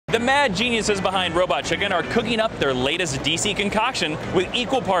The mad geniuses behind Robot Chicken are cooking up their latest DC concoction with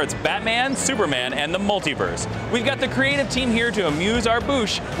equal parts Batman, Superman, and the Multiverse. We've got the creative team here to amuse our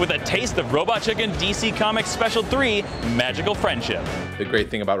boosh with a taste of Robot Chicken DC Comics Special 3, Magical Friendship. The great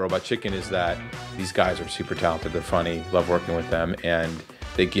thing about Robot Chicken is that these guys are super talented, they're funny, love working with them, and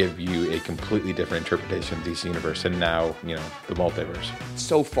they give you a completely different interpretation of DC Universe, and now, you know, the Multiverse.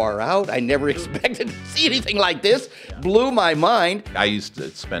 So far out, I never expected to see anything like this. Blew my mind. I used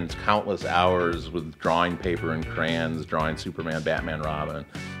to spend countless hours with drawing paper and crayons, drawing Superman, Batman, Robin,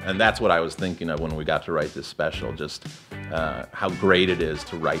 and that's what I was thinking of when we got to write this special, just how great it is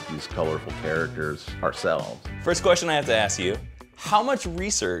to write these colorful characters ourselves. First question I have to ask you. How much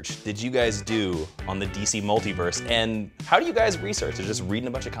research did you guys do on the DC Multiverse, and how do you guys research? Is it just reading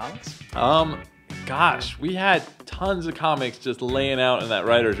a bunch of comics? Gosh, we had tons of comics just laying out in that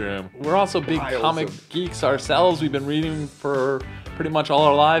writer's room. We're also big comic geeks ourselves. We've been reading for pretty much all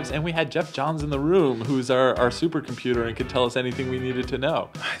our lives, and we had Geoff Johns in the room, who's our supercomputer and could tell us anything we needed to know.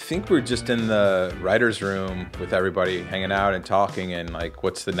 I think we're just in the writer's room with everybody hanging out and talking and like,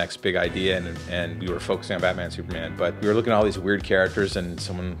 what's the next big idea? And we were focusing on Batman, Superman, but we were looking at all these weird characters, and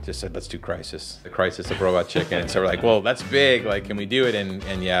someone just said, let's do Crisis, the Crisis of Robot Chicken. And so we're like, well, that's big, like, can we do it?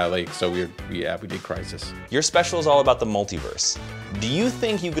 And yeah, like, so we did Crisis. Your special is all about the multiverse. Do you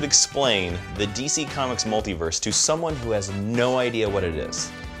think you could explain the DC Comics multiverse to someone who has no idea what it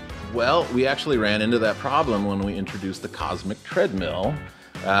is? Well, we actually ran into that problem when we introduced the Cosmic Treadmill,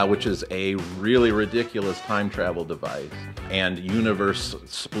 which is a really ridiculous time travel device and universe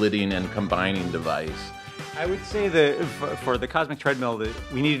splitting and combining device. I would say that for the Cosmic Treadmill, that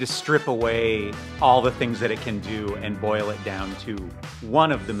we needed to strip away all the things that it can do and boil it down to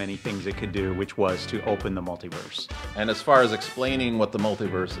one of the many things it could do, which was to open the multiverse. And as far as explaining what the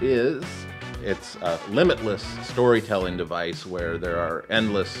multiverse is, it's a limitless storytelling device where there are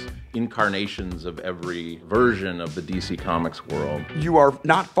endless incarnations of every version of the DC Comics world. You are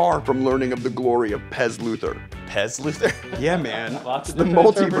not far from learning of the glory of Pez Luthor. Pez Luthor? Yeah, man. Lots of the different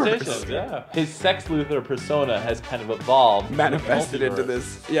multiverse. interpretations, yeah. His Sexx Luthor persona has kind of evolved. Manifested into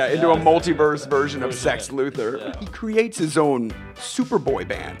this, into a multiverse version of Sexx Luthor. Yeah. He creates his own Superboy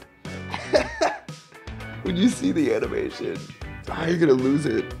band. When you see the animation, you're gonna lose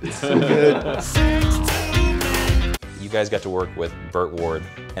it. It's so good. You guys got to work with Burt Ward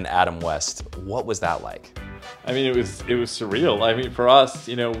and Adam West. What was that like? I mean, it was surreal. I mean, for us,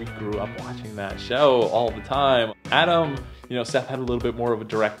 you know, we grew up watching that show all the time. Adam, you know, Seth had a little bit more of a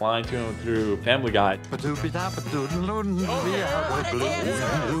direct line to him through Family Guy.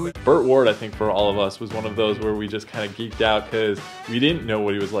 Burt Ward, I think, for all of us, was one of those where we just kind of geeked out because we didn't know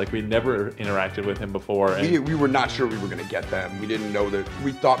what he was like. We never interacted with him before. And We were not sure we were gonna get them. We didn't know that.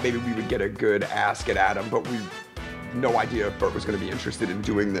 We thought maybe we would get a good ask at Adam, but we no idea if Burt was gonna be interested in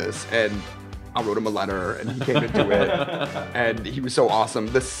doing this. And I wrote him a letter, and he came to do it, and he was so awesome.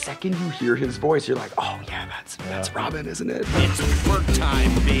 The second you hear his voice, you're like, oh yeah, that's Robin, isn't it? It's work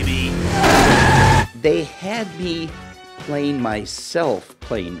time, baby. They had me playing myself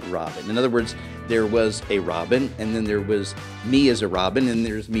playing Robin. In other words, there was a Robin, and then there was me as a Robin, and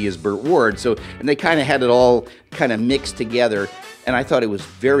there's me as Burt Ward. So, and they kind of had it all kind of mixed together, and I thought it was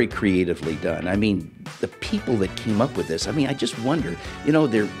very creatively done. I mean, the people that came up with this, I mean, I just wonder, you know,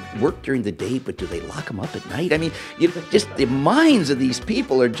 they work during the day, but do they lock them up at night? I mean, you know, just the minds of these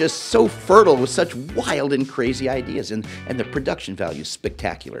people are just so fertile with such wild and crazy ideas, and the production value is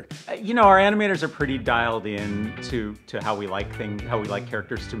spectacular. You know, our animators are pretty dialed in to how we like things, how we like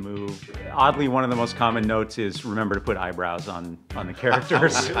characters to move. Oddly, one of the most common notes is remember to put eyebrows on the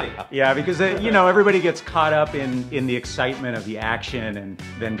characters. Really? Yeah, because you know, everybody gets caught up in the excitement of the action and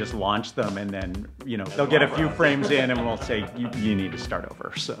then just launch them, and then, you know, they'll get a few frames in and we'll say you need to start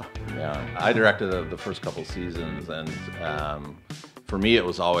over. So yeah, I directed the first couple seasons, and for me it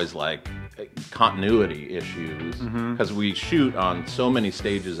was always like continuity issues because we shoot on so many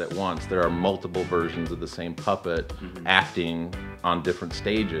stages at once. There are multiple versions of the same puppet acting on different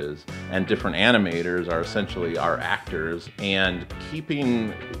stages, and different animators are essentially our actors, and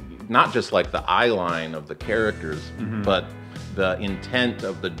keeping not just like the eye line of the characters, but the intent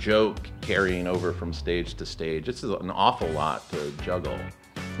of the joke carrying over from stage to stage. It's an awful lot to juggle.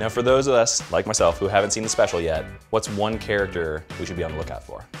 Now, for those of us, like myself, who haven't seen the special yet, what's one character we should be on the lookout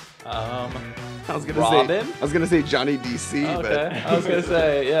for? Robin? I was gonna say Johnny DC, Okay. but I was gonna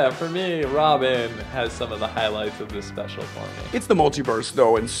say, yeah, for me, Robin has some of the highlights of this special for me. it's the multiverse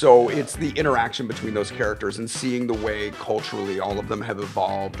though, and so it's the interaction between those characters and seeing the way culturally all of them have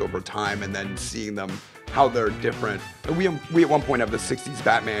evolved over time, and then seeing them how they're different. And we at one point have the 60s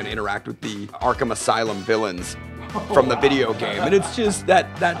Batman interact with the Arkham Asylum villains. from the video game. And it's just,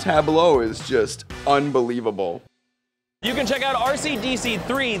 that tableau is just unbelievable. You can check out RCDC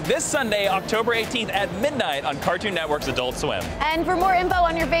 3 this Sunday, October 18th at midnight on Cartoon Network's Adult Swim. And for more info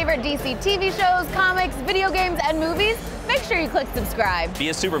on your favorite DC TV shows, comics, video games, and movies, make sure you click subscribe. Be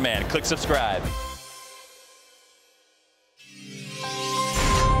a Superman. Click subscribe.